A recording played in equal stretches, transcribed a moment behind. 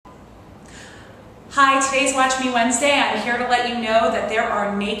Hi, today's Watch Me Wednesday. I'm here to let you know that there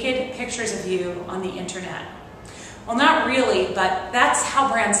are naked pictures of you on the internet. Well, not really, but that's how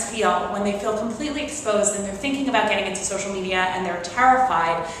brands feel when they feel completely exposed and they're thinking about getting into social media and they're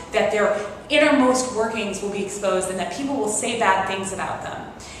terrified that their innermost workings will be exposed and that people will say bad things about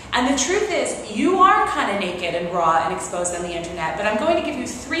them. And the truth is, you are kind of naked and raw and exposed on the internet, but I'm going to give you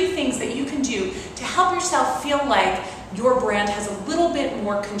 3 things that you can do to help yourself feel like your brand has a little bit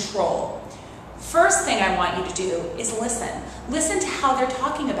more control. First thing I want you to do is listen. Listen to how they're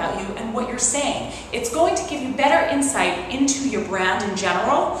talking about you and what you're saying. It's going to give you better insight into your brand in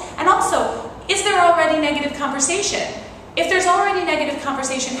general. And also, is there already negative conversation? If there's already negative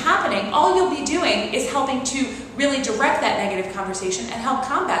conversation happening, all you'll be doing is helping to really direct that negative conversation and help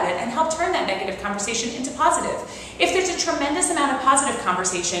combat it and help turn that negative conversation into positive. If there's a tremendous amount of positive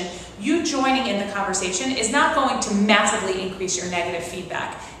conversation, you joining in the conversation is not going to massively increase your negative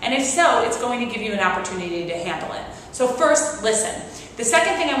feedback. And if so, it's going to give you an opportunity to handle it. So first, listen. The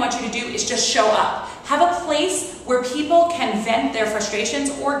second thing I want you to do is just show up. Have a place where people can vent their frustrations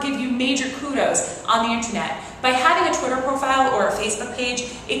or give you major kudos on the internet. By having a Twitter profile or a Facebook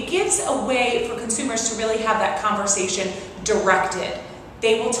page, it gives a way for consumers to really have that conversation directed.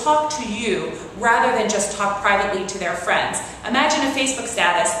 They will talk to you rather than just talk privately to their friends. Imagine a Facebook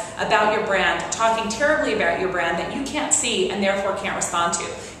status about your brand, talking terribly about your brand that you can't see and therefore can't respond to.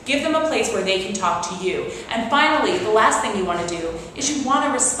 Give them a place where they can talk to you. And finally, the last thing you want to do is you want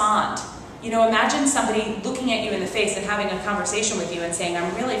to respond. You know, imagine somebody looking at you in the face and having a conversation with you and saying,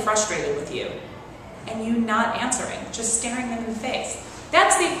 "I'm really frustrated with you," and you not answering, just staring them in the face.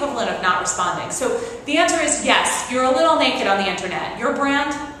 That's the equivalent of not responding. So the answer is yes, you're a little naked on the internet. Your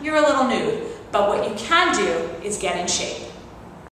brand, you're a little nude. But what you can do is get in shape.